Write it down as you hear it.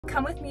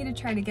Come with me to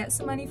try to get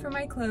some money for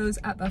my clothes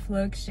at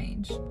Buffalo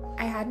Exchange.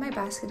 I had my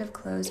basket of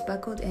clothes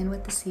buckled in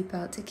with the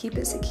seatbelt to keep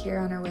it secure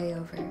on our way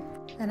over.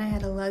 Then I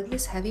had to lug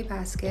this heavy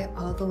basket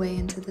all the way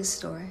into the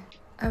store.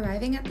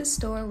 Arriving at the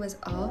store was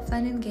all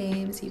fun and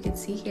games. You can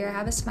see here I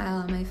have a smile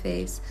on my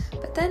face,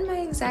 but then my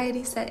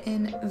anxiety set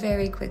in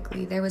very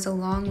quickly. There was a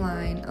long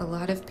line, a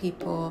lot of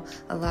people,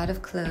 a lot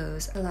of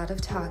clothes, a lot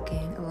of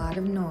talking, a lot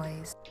of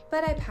noise.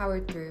 But I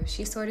powered through.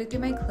 She sorted through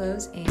my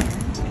clothes and...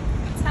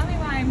 Tell me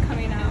why I'm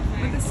coming out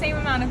with the same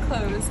amount of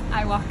clothes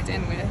I walked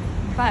in with,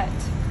 but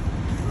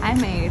I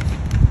made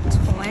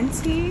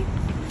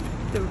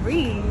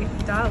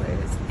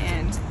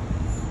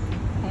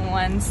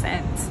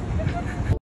 $23.01.